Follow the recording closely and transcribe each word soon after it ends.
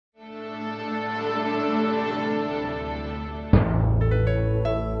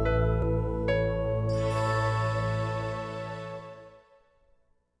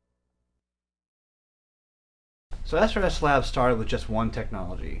So SRS Labs started with just one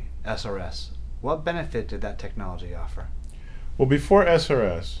technology, SRS. What benefit did that technology offer? Well, before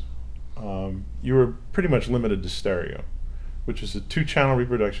SRS, you were pretty much limited to stereo, which is a 2-channel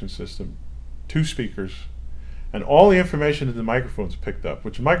reproduction system, 2 speakers, and all the information that the microphones picked up,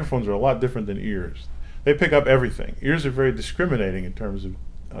 which microphones are a lot different than ears. They pick up everything. Ears are very discriminating in terms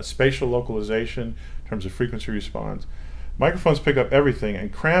of spatial localization, in terms of frequency response. Microphones pick up everything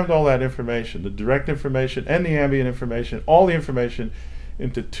and crammed all that information, the direct information and the ambient information, all the information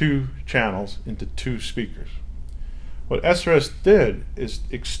into 2 channels, into 2 speakers. What SRS did is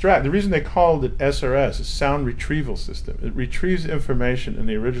extract, the reason they called it SRS is Sound Retrieval System. It retrieves information in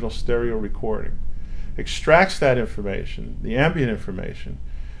the original stereo recording, extracts that information, the ambient information,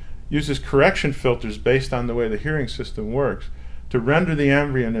 uses correction filters based on the way the hearing system works to render the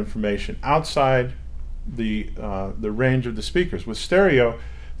ambient information outside the range of the speakers. With stereo,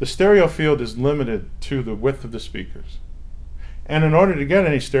 the stereo field is limited to the width of the speakers. And in order to get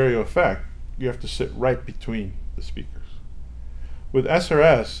any stereo effect, you have to sit right between the speakers. With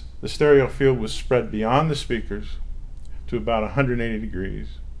SRS, the stereo field was spread beyond the speakers to about 180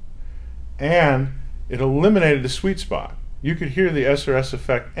 degrees, and it eliminated the sweet spot. You could hear the SRS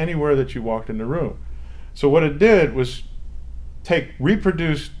effect anywhere that you walked in the room. So what it did was take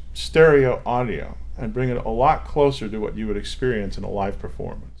reproduced stereo audio and bring it a lot closer to what you would experience in a live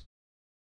performance.